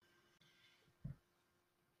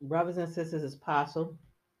Brothers and sisters, it's Apostle,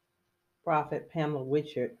 Prophet Pamela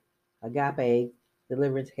Witchard, Agape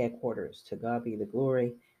Deliverance Headquarters. To God be the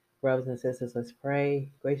glory. Brothers and sisters, let's pray.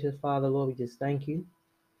 Gracious Father, Lord, we just thank you.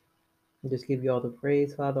 We just give you all the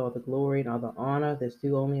praise, Father, all the glory, and all the honor that's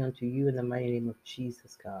due only unto you in the mighty name of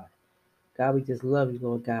Jesus, God. God, we just love you,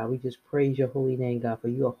 Lord God. We just praise your holy name, God, for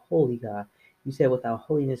you are holy, God. You said without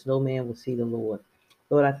holiness, no man will see the Lord.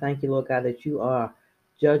 Lord, I thank you, Lord God, that you are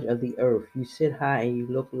judge of the earth. You sit high and you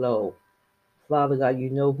look low. Father God,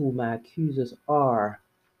 you know who my accusers are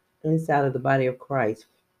inside of the body of Christ,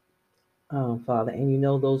 Father, and you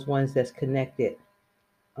know those ones that's connected,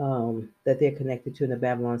 that they're connected to in the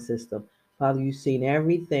Babylon system. Father, you've seen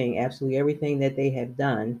everything, absolutely everything that they have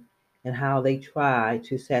done and how they try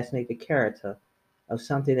to assassinate the character of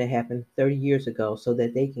something that happened 30 years ago so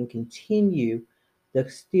that they can continue to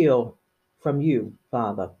steal from you,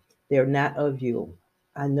 Father. They're not of you.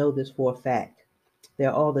 I know this for a fact.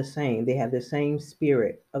 They're all the same. They have the same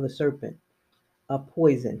spirit of the serpent, of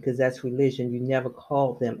poison, because that's religion. You never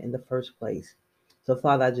called them in the first place. So,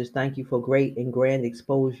 Father, I just thank you for great and grand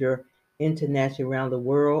exposure internationally around the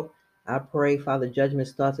world. I pray, Father, judgment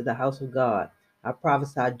starts at the house of God. I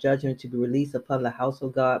prophesy judgment to be released upon the house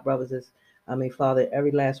of God, brothers. Father,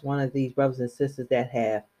 every last one of these brothers and sisters that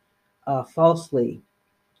have falsely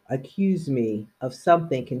accused me of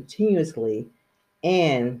something continuously,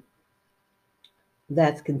 and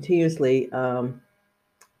that's continuously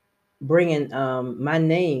bringing my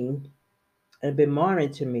name and been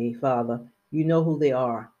monitoring to me, Father. You know who they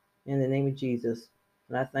are in the name of Jesus.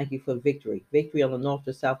 And I thank you for victory. Victory on the north,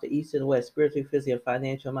 the south, the east, and the west, spiritually, physically, and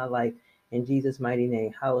financial in my life. In Jesus' mighty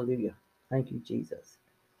name. Hallelujah. Thank you, Jesus.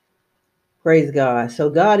 Praise God. So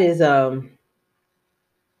God is the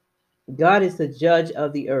judge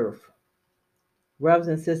of the earth. Brothers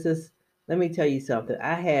and sisters, let me tell you something.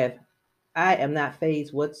 I am not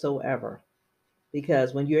fazed whatsoever.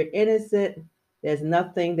 Because when you're innocent, there's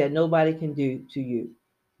nothing that nobody can do to you.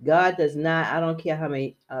 God does not. I don't care how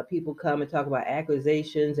many people come and talk about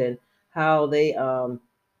accusations and how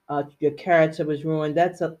your character was ruined.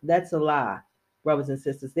 That's a lie, brothers and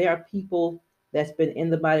sisters. There are people that's been in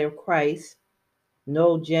the body of Christ.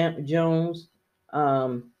 Noel Jones,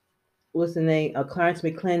 um, what's the name? Clarence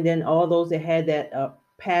McClendon. All those that had that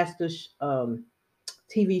pastor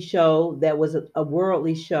TV show that was a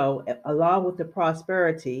worldly show, along with the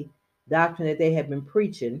prosperity doctrine that they have been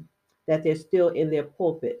preaching, that they're still in their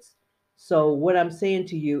pulpits. So what I'm saying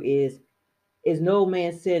to you is no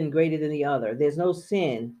man's sin greater than the other. There's no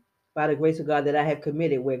sin by the grace of God that I have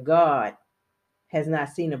committed where God has not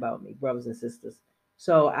seen about me, brothers and sisters.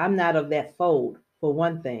 So I'm not of that fold, for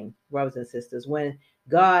one thing, brothers and sisters. When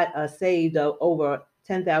God saved over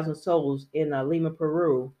 10,000 souls in Lima,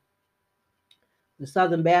 Peru, the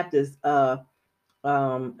Southern Baptists,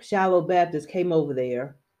 Shallow Baptist came over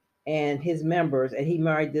there and his members, and he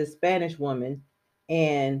married this Spanish woman,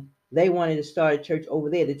 and they wanted to start a church over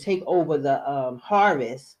there to take over the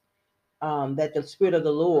harvest that the Spirit of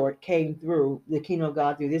the Lord came through the kingdom of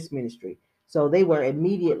God through this ministry. So they were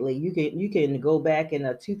immediately, you can go back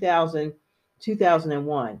in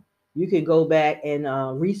 2001. You can go back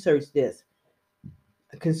and research this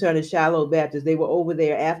concerning Shiloh Baptist. They were over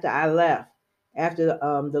there after I left, after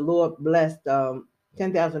the Lord blessed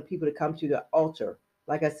 10,000 people to come to the altar.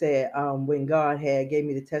 Like I said, when God had gave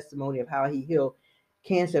me the testimony of how He healed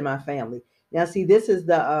cancer in my family. Now, see, this is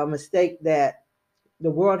the mistake that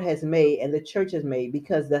the world has made and the church has made,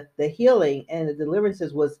 because the healing and the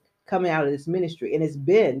deliverances was coming out of this ministry, and it's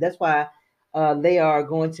been. That's why they are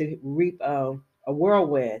going to reap a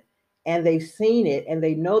whirlwind, and they've seen it, and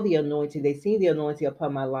they know the anointing. They've seen the anointing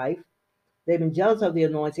upon my life. They've been jealous of the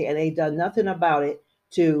anointing, and they've done nothing about it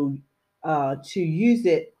to use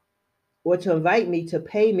it or to invite me to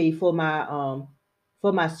pay me for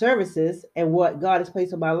my services and what God has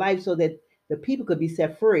placed on my life, so that the people could be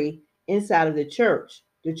set free inside of the church.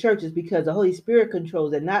 The church is because the Holy Spirit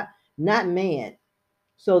controls it, not man.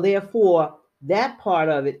 So therefore, that part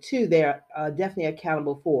of it too, they're definitely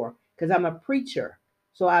accountable for, because I'm a preacher.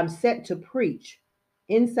 So I'm set to preach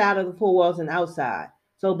inside of the four walls and outside.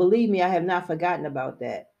 So believe me, I have not forgotten about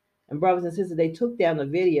that. And brothers and sisters, they took down the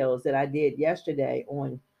videos that I did yesterday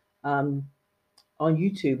um, on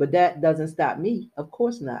YouTube, but that doesn't stop me. Of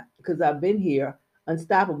course not, because I've been here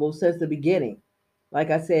unstoppable since the beginning.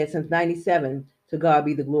 Like I said, since 97, to God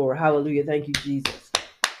be the glory. Hallelujah. Thank you, Jesus.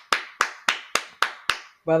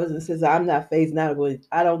 Brothers and sisters, I'm not phased, not really,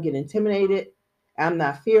 I don't get intimidated. I'm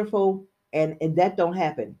not fearful, and that don't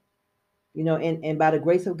happen, and by the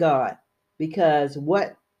grace of God, because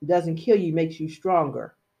what doesn't kill you makes you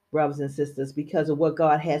stronger, brothers and sisters, because of what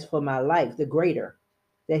God has for my life, the greater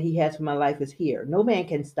that he has for my life is here. No man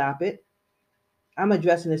can stop it. I'm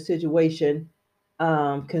addressing the situation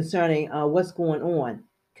concerning what's going on,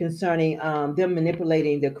 concerning them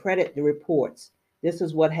manipulating the credit reports. This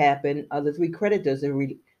is what happened. The three creditors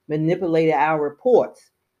that manipulated our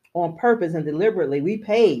reports on purpose and deliberately. We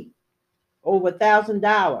paid over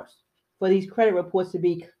 $1,000 for these credit reports to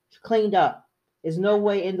be cleaned up. There's no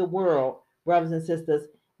way in the world, brothers and sisters,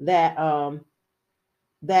 that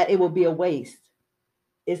that it will be a waste.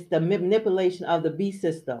 It's the manipulation of the B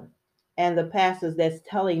system and the pastors that's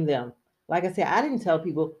telling them. Like I said, I didn't tell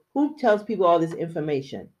people. Who tells people all this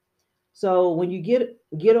information? So when you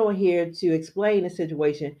get on here to explain the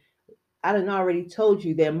situation, I done already told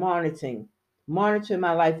you they're monitoring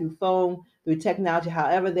my life through phone, through technology,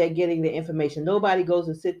 however they're getting the information. Nobody goes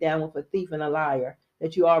and sit down with a thief and a liar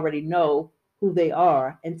that you already know who they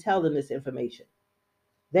are and tell them this information.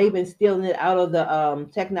 They've been stealing it out of the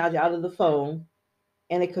technology, out of the phone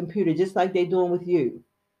and a computer, just like they're doing with you.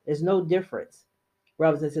 There's no difference,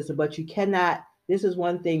 brothers and sisters. But you cannot, this is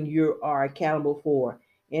one thing you are accountable for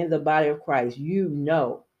in the body of Christ. You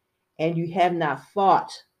know, and you have not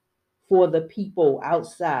fought for the people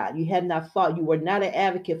outside. You have not fought. You were not an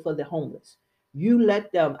advocate for the homeless. You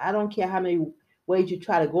let them, I don't care how many ways you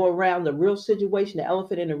try to go around the real situation, the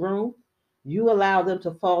elephant in the room, you allow them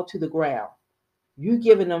to fall to the ground. You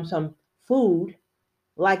giving them some food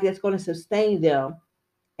like that's going to sustain them,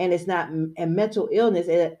 and it's not, and mental illness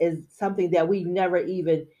is something that we never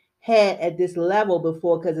even had at this level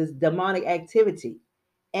before because it's demonic activity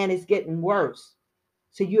and it's getting worse.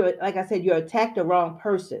 So you're, like I said, you attacked the wrong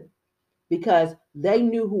person because they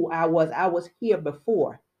knew who I was. I was here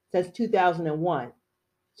before since 2001.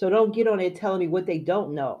 So don't get on there telling me what they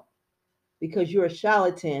don't know because you're a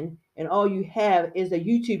charlatan and all you have is a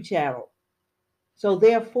YouTube channel. So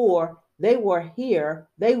therefore, they were here.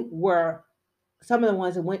 They were some of the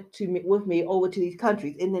ones that went to me, with me over to these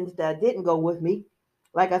countries, and then that didn't go with me.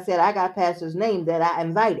 Like I said, I got pastors' name that I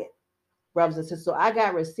invited, brothers and sisters. So I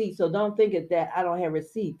got receipts. So don't think of that I don't have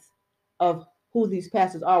receipts of who these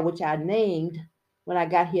pastors are, which I named when I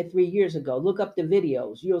got here 3 years ago. Look up the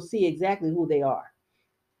videos. You'll see exactly who they are.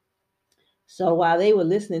 So while they were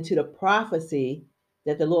listening to the prophecy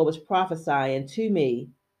that the Lord was prophesying to me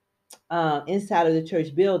inside of the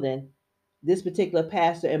church building, this particular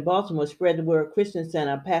pastor in Baltimore spread the word Christian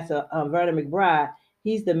Center, Pastor Vernon McBride.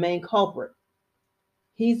 He's the main culprit.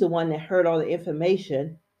 He's the one that heard all the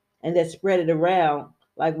information and that spread it around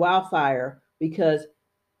like wildfire because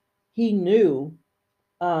he knew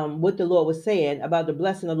what the Lord was saying about the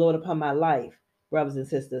blessing of the Lord upon my life, brothers and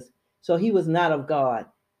sisters. So he was not of God.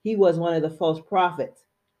 He was one of the false prophets.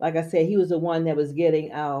 Like I said, he was the one that was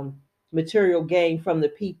getting material gain from the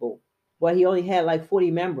people. Well, he only had like 40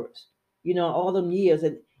 members, all them years.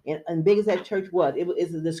 And big as that church was, it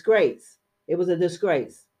was a disgrace. It was a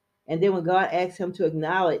disgrace. And then when God asked him to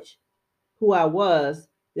acknowledge who I was,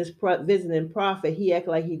 this visiting prophet, he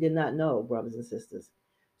acted like he did not know, brothers and sisters.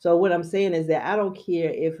 So what I'm saying is that I don't care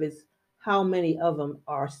if it's how many of them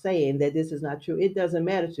are saying that this is not true. It doesn't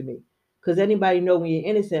matter to me because anybody know when you're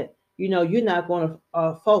innocent, you're not going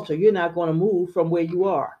to falter. You're not going to move from where you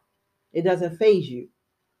are. It doesn't phase you,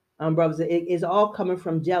 brothers. It's all coming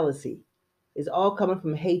from jealousy. It's all coming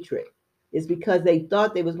from hatred. It's because they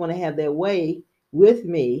thought they was going to have their way with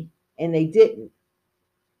me and they didn't.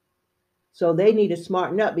 So they need to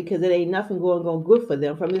smarten up because it ain't nothing going good for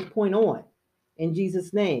them from this point on. In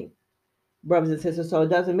Jesus' name, brothers and sisters. So it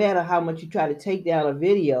doesn't matter how much you try to take down a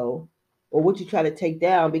video or what you try to take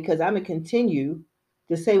down because I'm going to continue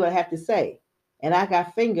to say what I have to say. And I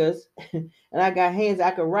got fingers and I got hands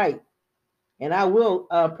I can write. And I will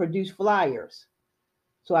produce flyers.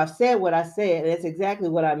 So I've said what I said, and that's exactly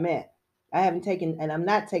what I meant. I haven't taken, and I'm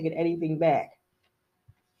not taking anything back.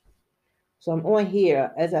 So I'm on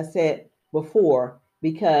here, as I said before,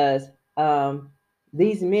 because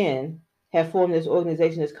these men have formed this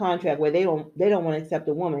organization, this contract where they don't want to accept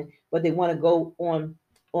a woman, but they want to go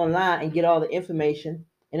online and get all the information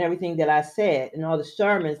and everything that I said and all the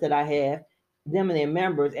sermons that I have, them and their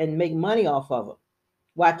members, and make money off of them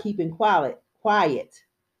while keeping quiet.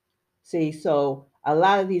 See, so a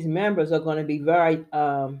lot of these members are going to be very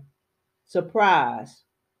surprised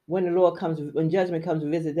when when judgment comes to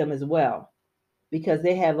visit them as well, because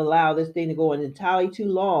they have allowed this thing to go on entirely too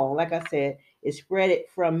long. Like I said, it spread it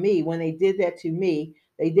from me. When they did that to me,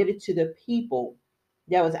 they did it to the people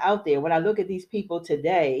that was out there. When I look at these people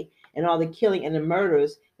today and all the killing and the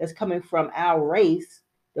murders that's coming from our race,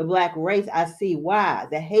 the black race, I see why.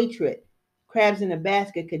 The hatred, crabs in the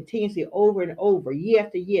basket continuously over and over, year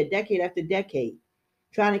after year, decade after decade,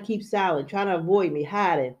 trying to keep silent, trying to avoid me,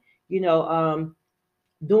 hiding, you know,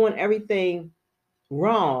 doing everything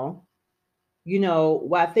wrong,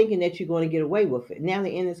 while thinking that you're going to get away with it. Now the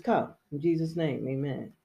end has come. In Jesus' name, amen.